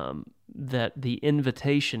 That the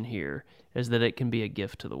invitation here is that it can be a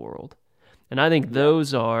gift to the world. And I think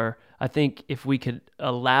I think if we could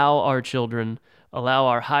allow our children, allow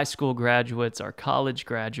our high school graduates, our college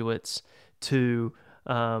graduates to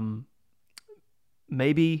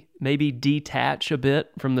maybe detach a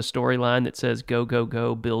bit from the storyline that says go, go,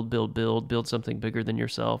 go, build something bigger than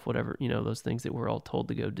yourself, whatever, those things that we're all told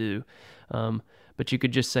to go do. But you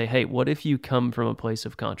could just say, hey, what if you come from a place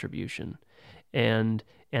of contribution? And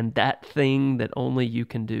that thing that only you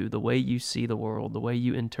can do, the way you see the world, the way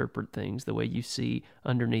you interpret things, the way you see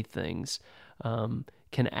underneath things,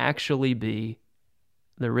 can actually be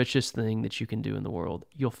the richest thing that you can do in the world.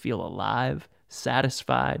 You'll feel alive,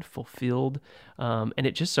 satisfied, fulfilled, and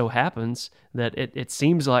it just so happens that it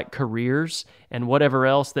seems like careers and whatever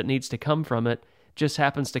else that needs to come from it just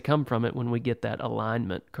happens to come from it when we get that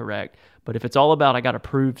alignment correct. But if it's all about I got to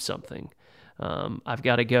prove something, I've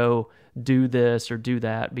got to go do this or do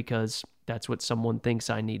that because that's what someone thinks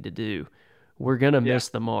I need to do, we're going to miss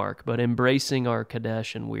the mark. But embracing our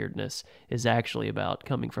Kadesh and weirdness is actually about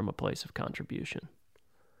coming from a place of contribution.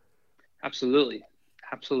 Absolutely.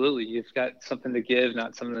 You've got something to give,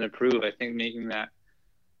 not something to prove. I think making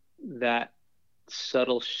that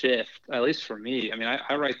subtle shift, at least for me, I mean,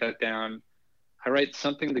 I write that down. I write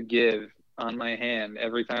something to give on my hand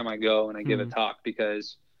every time I go and I give a talk,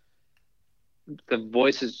 because the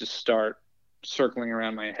voices just start circling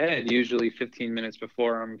around my head, usually 15 minutes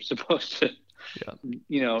before I'm supposed to,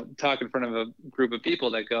 talk in front of a group of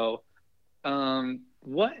people that go,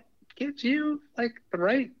 what gives you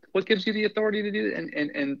what gives you the authority to do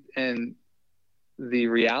that? And the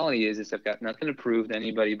reality is I've got nothing to prove to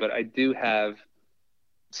anybody, but I do have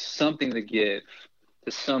something to give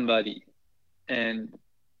to somebody. And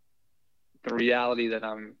the reality that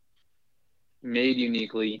I'm made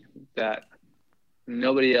uniquely, that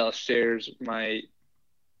nobody else shares my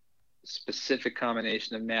specific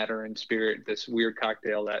combination of matter and spirit, this weird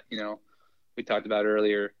cocktail that, we talked about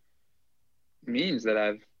earlier, means that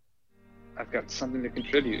I've got something to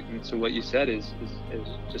contribute. And so what you said is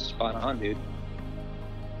just spot on, dude.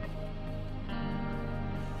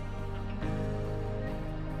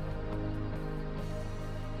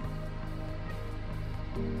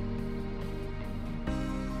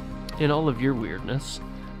 In all of your weirdness,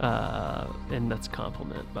 and that's a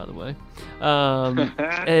compliment, by the way.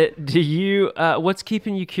 Do you? What's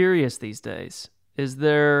keeping you curious these days? Is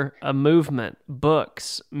there a movement,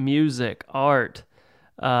 books, music, art?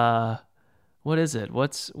 What is it?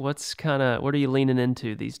 What are you leaning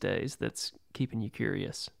into these days that's keeping you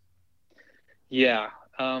curious? Yeah.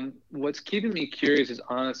 What's keeping me curious is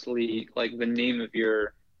honestly like the name of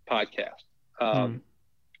your podcast, and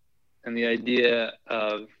the idea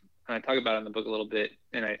of. And I talk about it in the book a little bit,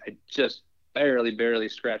 and I just barely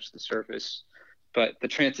scratched the surface, but the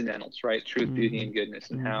transcendentals, right? Truth, beauty, and goodness,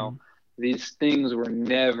 and how these things were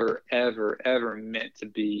never, ever meant to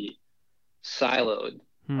be siloed.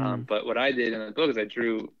 But what I did in the book is I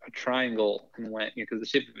drew a triangle and went, because the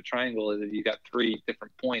shape of a triangle is if you got three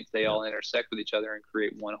different points, they all intersect with each other and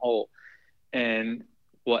create one whole. And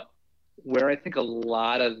where I think a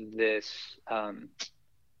lot of this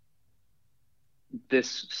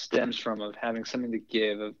stems from, of having something to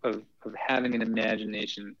give, of having an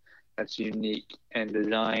imagination that's unique and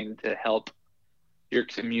designed to help your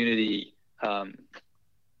community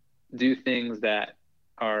do things that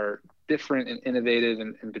are different and innovative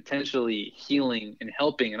and potentially healing and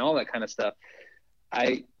helping and all that kind of stuff.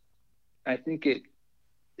 I think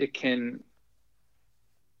it can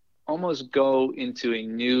almost go into a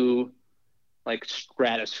new like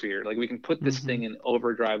stratosphere. Like we can put this thing in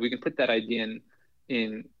overdrive. We can put that idea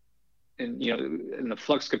in the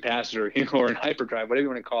flux capacitor, or in hyperdrive, whatever you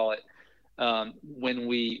want to call it, when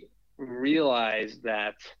we realize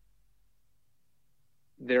that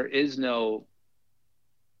there is no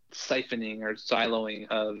siphoning or siloing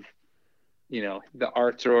of, the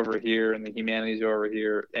arts are over here and the humanities are over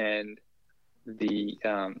here, and the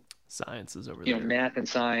Sciences over there. math and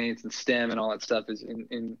science and STEM and all that stuff is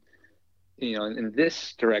in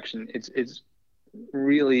this direction. It's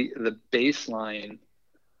really the baseline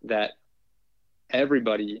that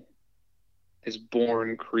everybody is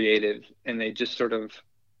born creative, and they just sort of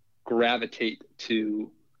gravitate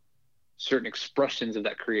to certain expressions of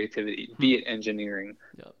that creativity, be it engineering,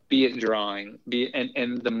 be it drawing,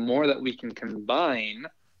 and the more that we can combine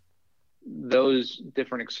those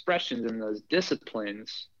different expressions and those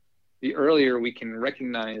disciplines, the earlier we can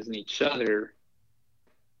recognize in each other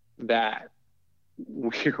that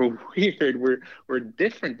we're weird, we're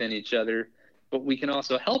different than each other, but we can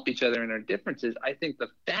also help each other in our differences. I think the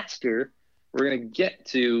faster we're going to get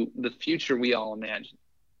to the future we all imagine.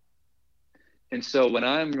 And so what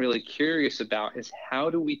I'm really curious about is, how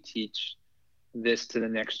do we teach this to the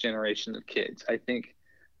next generation of kids? I think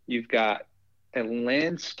you've got a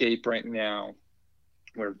landscape right now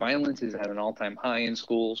where violence is at an all-time high in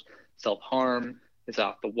schools, self-harm is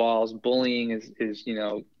off the walls, bullying is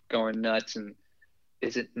going nuts. And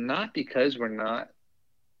is it not because we're not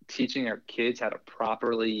teaching our kids how to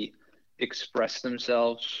properly express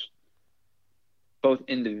themselves, both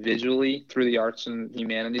individually through the arts and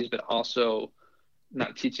humanities, but also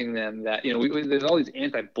not teaching them that, there's all these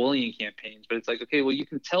anti-bullying campaigns, but it's like, okay, well, you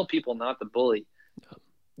can tell people not to bully,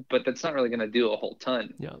 but that's not really going to do a whole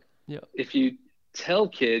ton. If you tell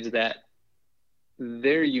kids that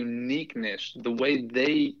their uniqueness, the way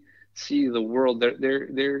they see the world,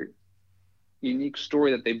 their unique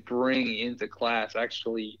story that they bring into class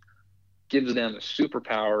actually gives them a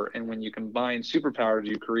superpower. And when you combine superpowers,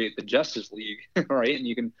 you create the Justice League, right? And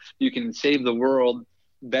you can save the world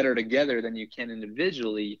better together than you can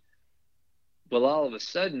individually. Well, all of a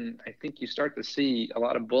sudden, I think you start to see a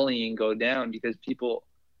lot of bullying go down, because people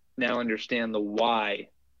now understand the why,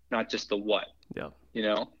 not just the what. No,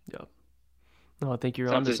 I think you're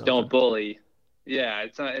on onto just something. Don't bully. Yeah,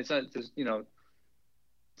 it's not just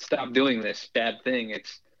stop doing this bad thing.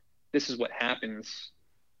 This is what happens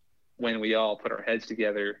when we all put our heads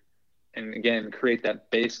together and, again, create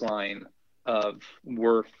that baseline of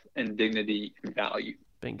worth and dignity and value.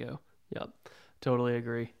 Bingo. Yep. Totally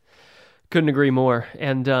agree. Couldn't agree more.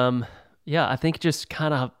 And I think just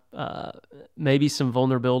kind of maybe some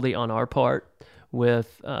vulnerability on our part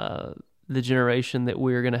with the generation that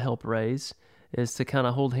we're going to help raise is to kind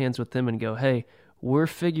of hold hands with them and go, hey, we're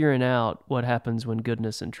figuring out what happens when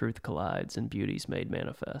goodness and truth collides and beauty's made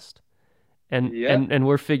manifest. And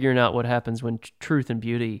we're figuring out what happens when truth and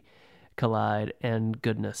beauty collide and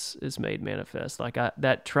goodness is made manifest. Like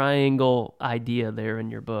that triangle idea there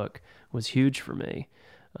in your book was huge for me.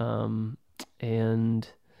 And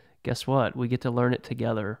guess what? We get to learn it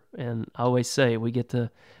together. And I always say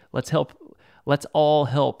let's all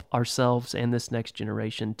help ourselves and this next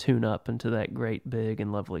generation tune up into that great, big,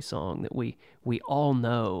 and lovely song that we all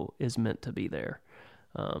know is meant to be there.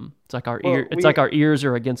 It's like our ears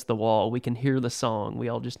are against the wall. We can hear the song. We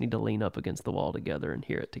all just need to lean up against the wall together and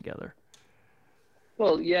hear it together.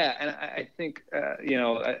 Well, yeah, and I think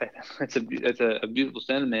it's a beautiful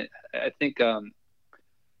sentiment. I think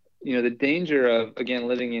the danger of, again,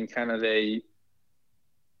 living in kind of a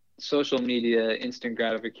social media instant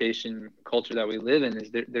gratification culture that we live in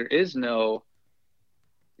is there is no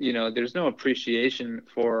there's no appreciation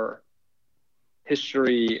for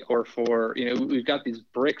history, or for we've got these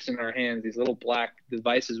bricks in our hands, these little black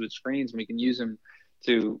devices with screens, and we can use them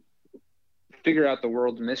to figure out the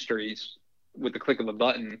world's mysteries with the click of a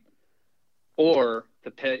button, or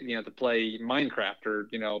to play Minecraft or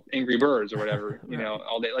Angry Birds or whatever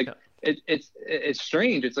all day. Like it's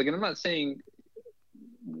strange. It's like, and I'm not saying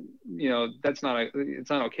it's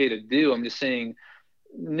not okay to do. I'm just saying,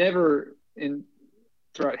 never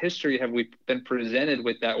throughout history have we been presented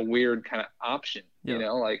with that weird kind of option.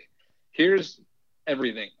 Like, here's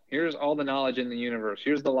everything. Here's all the knowledge in the universe.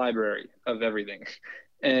 Here's the library of everything.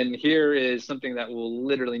 And here is something that will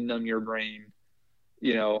literally numb your brain,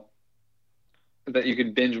 that you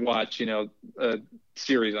can binge watch, a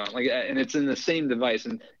series on, like, and it's in the same device,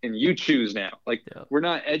 and you choose now. Like, we're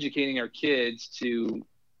not educating our kids to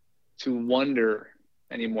wonder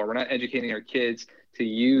anymore. We're not educating our kids to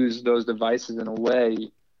use those devices in a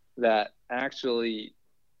way that actually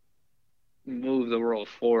move the world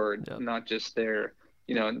forward, not just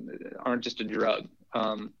aren't just a drug.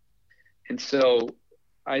 And so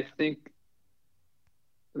I think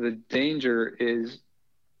the danger is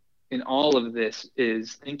in all of this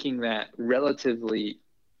is thinking that relatively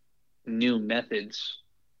new methods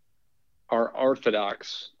are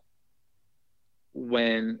orthodox,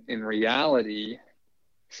 when in reality,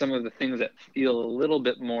 some of the things that feel a little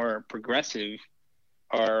bit more progressive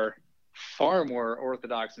are far more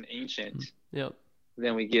orthodox and ancient Yep.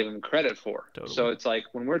 than we give them credit for. Totally. So it's like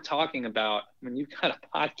when we're talking about, when you've got a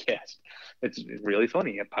podcast, it's really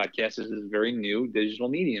funny. A podcast is a very new digital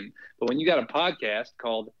medium. But when you got a podcast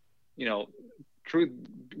called, Truth,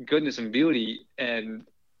 Goodness, and Beauty, and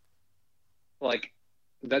like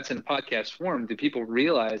that's in podcast form, do people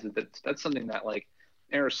realize that that's something that like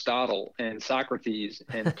Aristotle and Socrates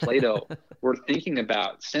and Plato were thinking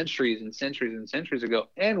about centuries and centuries and centuries ago?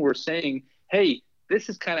 And we're saying, hey, this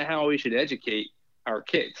is kind of how we should educate our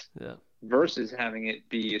kids, versus having it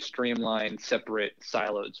be a streamlined, separate,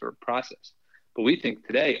 siloed sort of process. But we think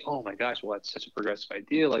today, oh my gosh, well, that's such a progressive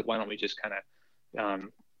idea. Like, why don't we just kind of,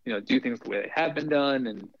 do things the way they have been done,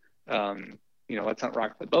 and let's not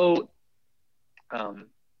rock the boat.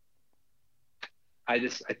 I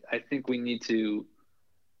think we need to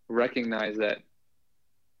recognize that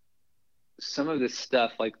some of this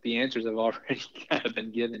stuff, like the answers have already kind of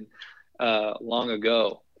been given long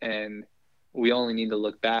ago, and we only need to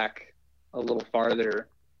look back a little farther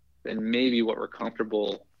than maybe what we're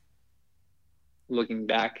comfortable looking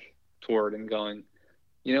back toward and going,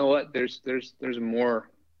 you know what, there's more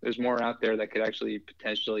out there that could actually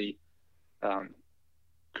potentially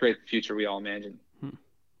create the future we all imagine.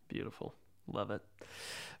 Beautiful. Love it.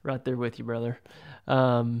 Right there with you, brother.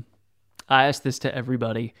 I ask this to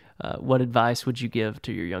everybody. What advice would you give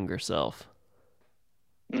to your younger self?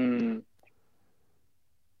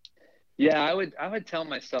 Yeah, I would tell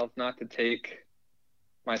myself not to take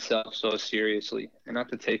myself so seriously, and not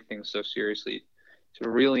to take things so seriously, to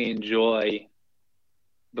really enjoy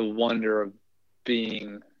the wonder of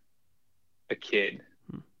being a kid.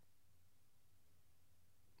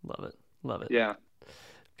 Love it. Yeah.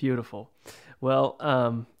 Beautiful. Well,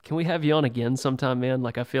 can we have you on again sometime, man?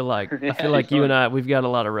 Like, I feel like Yeah, you and I, we've got a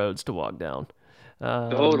lot of roads to walk down.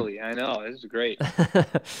 Totally. I know. This is great.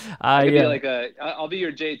 I'll be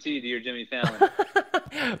your JT to your Jimmy Fallon.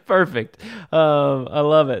 Perfect. I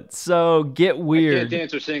love it. So Get Weird. I can't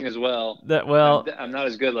dance or sing as well. I'm not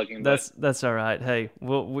as good looking. That's all right. Hey,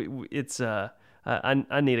 it's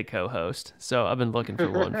I need a co-host, so I've been looking for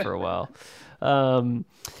one for a while.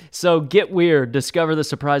 So Get Weird, discover the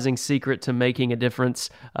surprising secret to making a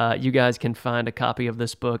difference. You guys can find a copy of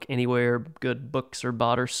this book anywhere good books are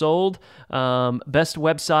bought or sold. Best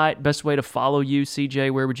website, best way to follow you,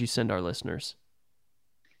 CJ, where would you send our listeners?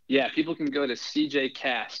 Yeah, people can go to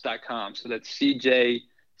cjcast.com. So that's cjcas.com.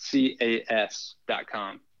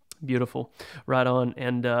 Beautiful. Right on.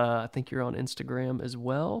 And I think you're on Instagram as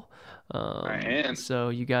well. I am. So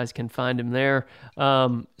you guys can find him there.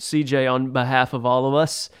 CJ, on behalf of all of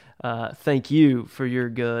us, thank you for your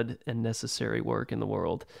good and necessary work in the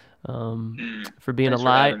world. For being a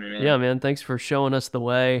light. Yeah, man. Thanks for showing us the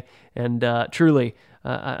way. And truly,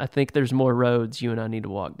 I think there's more roads you and I need to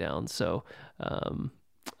walk down. So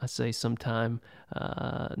I say sometime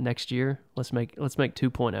next year, let's make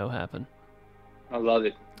 2.0 happen. I love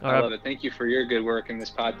it. I love it. Thank you for your good work in this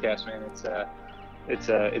podcast, man.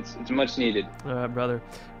 It's much needed. All right, brother.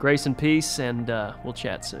 Grace and peace, and we'll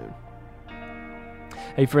chat soon.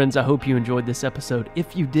 Hey, friends, I hope you enjoyed this episode.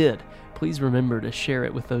 If you did, please remember to share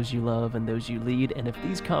it with those you love and those you lead. And if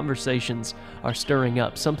these conversations are stirring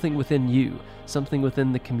up something within you, something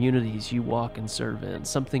within the communities you walk and serve in,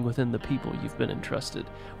 something within the people you've been entrusted,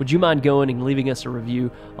 would you mind going and leaving us a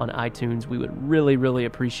review on iTunes? We would really, really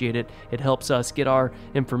appreciate it. It helps us get our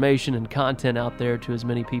information and content out there to as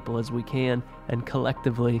many people as we can, and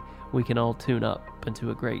collectively we can all tune up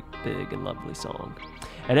into a great, big, and lovely song.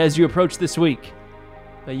 And as you approach this week,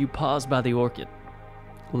 may you pause by the orchid,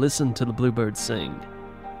 listen to the bluebirds sing,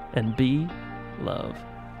 and be love.